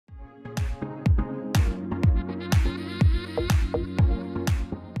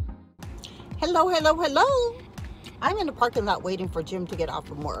Hello, hello, hello. I'm in the parking lot waiting for Jim to get off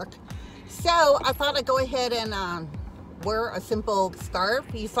from work. So I thought I'd go ahead and wear a simple scarf.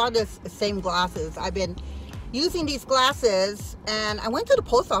 You saw this same glasses. I've been using these glasses and I went to the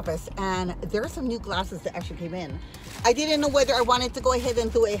post office and there are some new glasses that actually came in. I didn't know whether I wanted to go ahead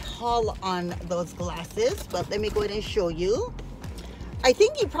and do a haul on those glasses, but let me go ahead and show you. I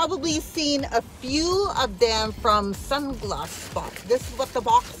think you've probably seen a few of them from Sunglass Spot. This is what the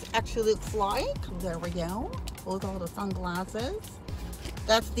box actually looks like. There we go. Those are the sunglasses.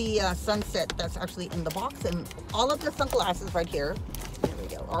 That's the sunset that's actually in the box, and all of the sunglasses right here, there we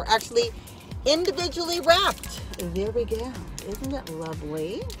go, are actually individually wrapped. There we go. Isn't that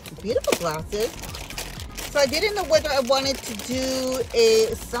lovely? Beautiful glasses. So I didn't know whether I wanted to do a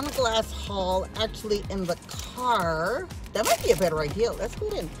sunglass haul actually in the car. That might be a better idea. Let's go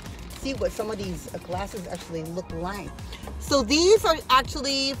ahead and see what some of these glasses actually look like. So these are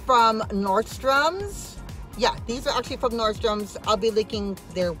actually from Nordstrom's. Yeah, these are actually from Nordstrom's. I'll be linking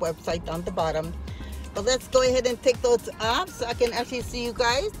their website down the bottom. But let's go ahead and take those up so I can actually see you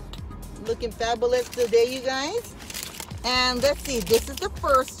guys. Looking fabulous today, you guys. And let's see, this is the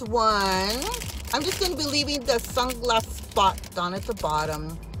first one. I'm just going to be leaving the Sunglass Spot down at the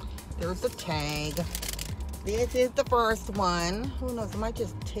bottom. There's the tag. This is the first one. Who knows? I might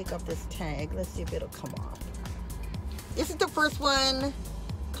just take off this tag. Let's see if it'll come off. This is the first one.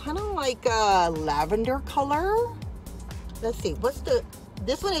 Kind of like a lavender color. Let's see.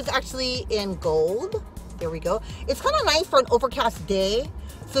 This one is actually in gold. There we go. It's kind of nice for an overcast day.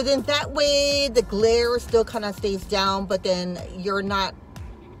 So then that way the glare still kind of stays down, but then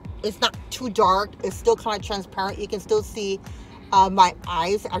it's not too dark. It's still kind of transparent. You can still see my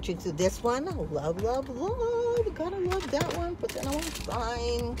eyes actually to this one. Love, love, love. Gotta love that one. Put that on one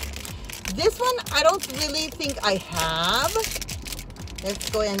side. This one, I don't really think I have. Let's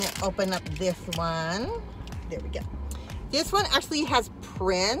go ahead and open up this one. There we go. This one actually has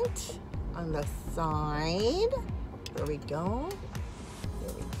print on the side. There we go.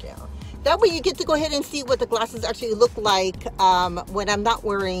 There we go. That way you get to go ahead and see what the glasses actually look like when I'm not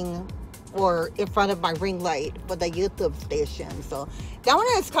wearing or in front of my ring light for the YouTube station. So that one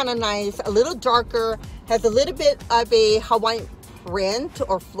is kind of nice, a little darker, has a little bit of a Hawaiian print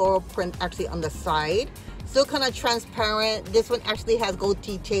or floral print actually on the side. Still kind of transparent. This one actually has gold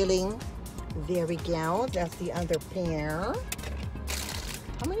detailing. There we go. That's the other pair.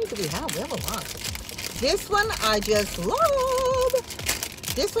 How many do we have? We have a lot. This one I just love.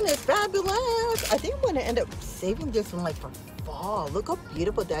 This one is fabulous. I think I'm going to end up saving this one like for fall. Look how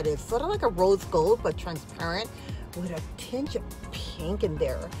beautiful that is. Sort of like a rose gold, but transparent with a tinge of pink in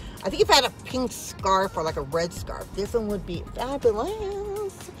there. I think if I had a pink scarf or like a red scarf, this one would be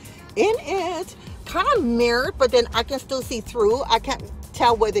fabulous in it. Kind of mirrored, but then I can still see through. I can't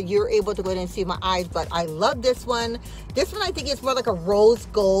tell whether you're able to go ahead and see my eyes, but I love this one. This one I think is more like a rose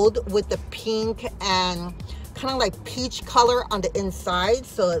gold with the pink and kind of like peach color on the inside.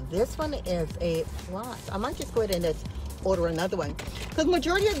 So this one is a plus. I might just go ahead and just order another one, because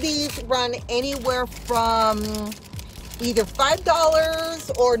majority of these run anywhere from either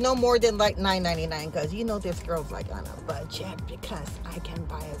 $5 or no more than like $9.99, because you know this girl's like on a budget because I can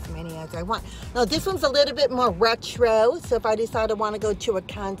buy as many as I want. Now this one's a little bit more retro, so if I decide I want to go to a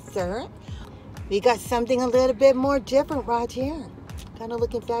concert, we got something a little bit more different right here. Kind of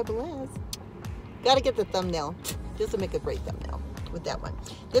looking fabulous. Gotta get the thumbnail. This will make a great thumbnail with that one.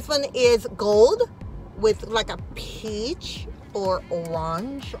 This one is gold with like a peach or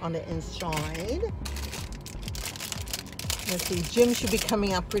orange on the inside. Let's see, Jim should be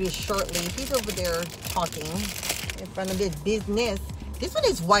coming out pretty shortly. He's over there talking in front of his business. This one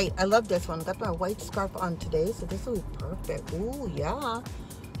is white. I love this one. Got my white scarf on today, so this will be perfect. Ooh, yeah.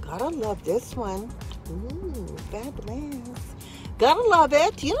 Gotta love this one. Ooh, fabulous. Gotta love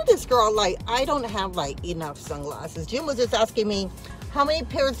it. You know this girl, like, I don't have like enough sunglasses. Jim was just asking me, how many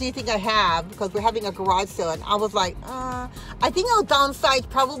pairs do you think I have? Because we're having a garage sale, and I was like, I think I'll downsize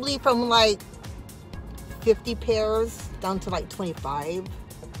probably from like 50 pairs down to like 25.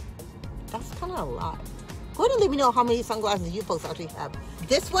 That's kind of a lot. Go ahead and let me know how many sunglasses you folks actually have.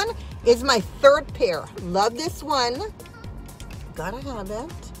 This one is my third pair. Love this one. Gotta have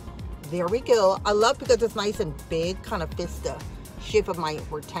it. There we go. I love because it's nice and big, kind of fits the shape of my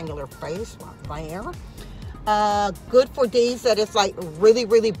rectangular face right there. Good for days that it's like really,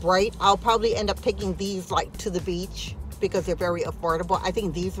 really bright. I'll probably end up taking these like to the beach because they're very affordable. I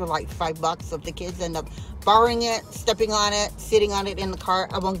think these are like $5, so if the kids end up borrowing it, stepping on it, sitting on it in the car,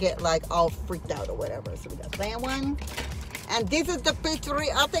 I won't get like all freaked out or whatever. So we got that one, and this is the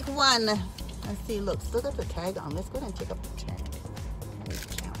patriotic one. Let's see, look, still got the tag on. Let's go ahead and take up the tag.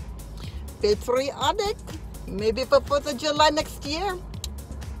 patriotic. Maybe for 4th of July next year.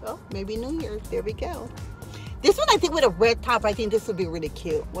 Well, maybe New Year's. There we go. This one, I think with a red top, I think this would be really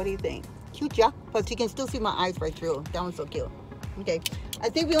cute. What do you think? Cute, yeah? Plus you can still see my eyes right through. That one's so cute. Okay. I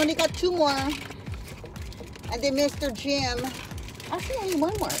think we only got 2 more. And then Mr. Jim. Actually, only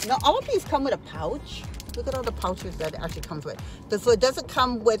 1 more. Now, all of these come with a pouch. Look at all the pouches that it actually comes with. So it doesn't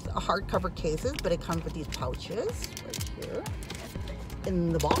come with hardcover cases, but it comes with these pouches right here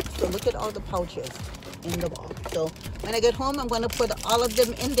in the box. So look at all the pouches in the box. So when I get home, I'm going to put all of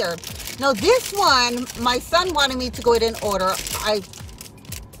them in there. Now this one, my son wanted me to go ahead and order. I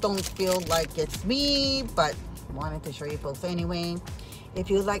don't feel like it's me, but wanted to show you folks anyway. If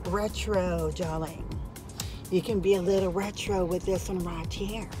you like retro, darling, you can be a little retro with this one right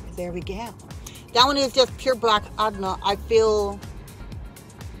here. There we go. That one is just pure black. I don't know. I feel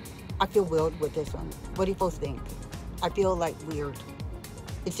weird with this one. What do you folks think? I feel like weird.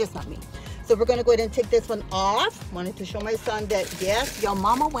 It's just not me. So we're going to go ahead and take this one off. Wanted to show my son that, yes, your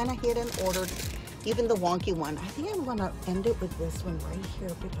mama went ahead and ordered even the wonky one. I think I'm going to end it with this one right here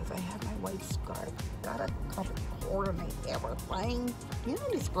because I have my white scarf. Gotta color coordinate everything. You know,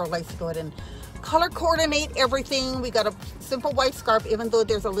 this girl likes to go ahead and color coordinate everything. We got a simple white scarf, even though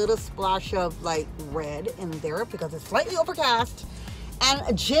there's a little splash of like red in there because it's slightly overcast.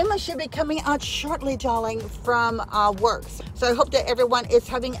 And Jim should be coming out shortly, darling, from work. So I hope that everyone is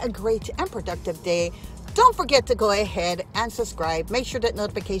having a great and productive day. Don't forget to go ahead and subscribe. Make sure that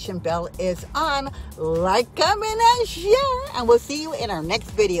notification bell is on. Like, comment, and share. And we'll see you in our next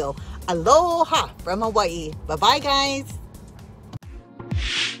video. Aloha from Hawaii. Bye-bye, guys.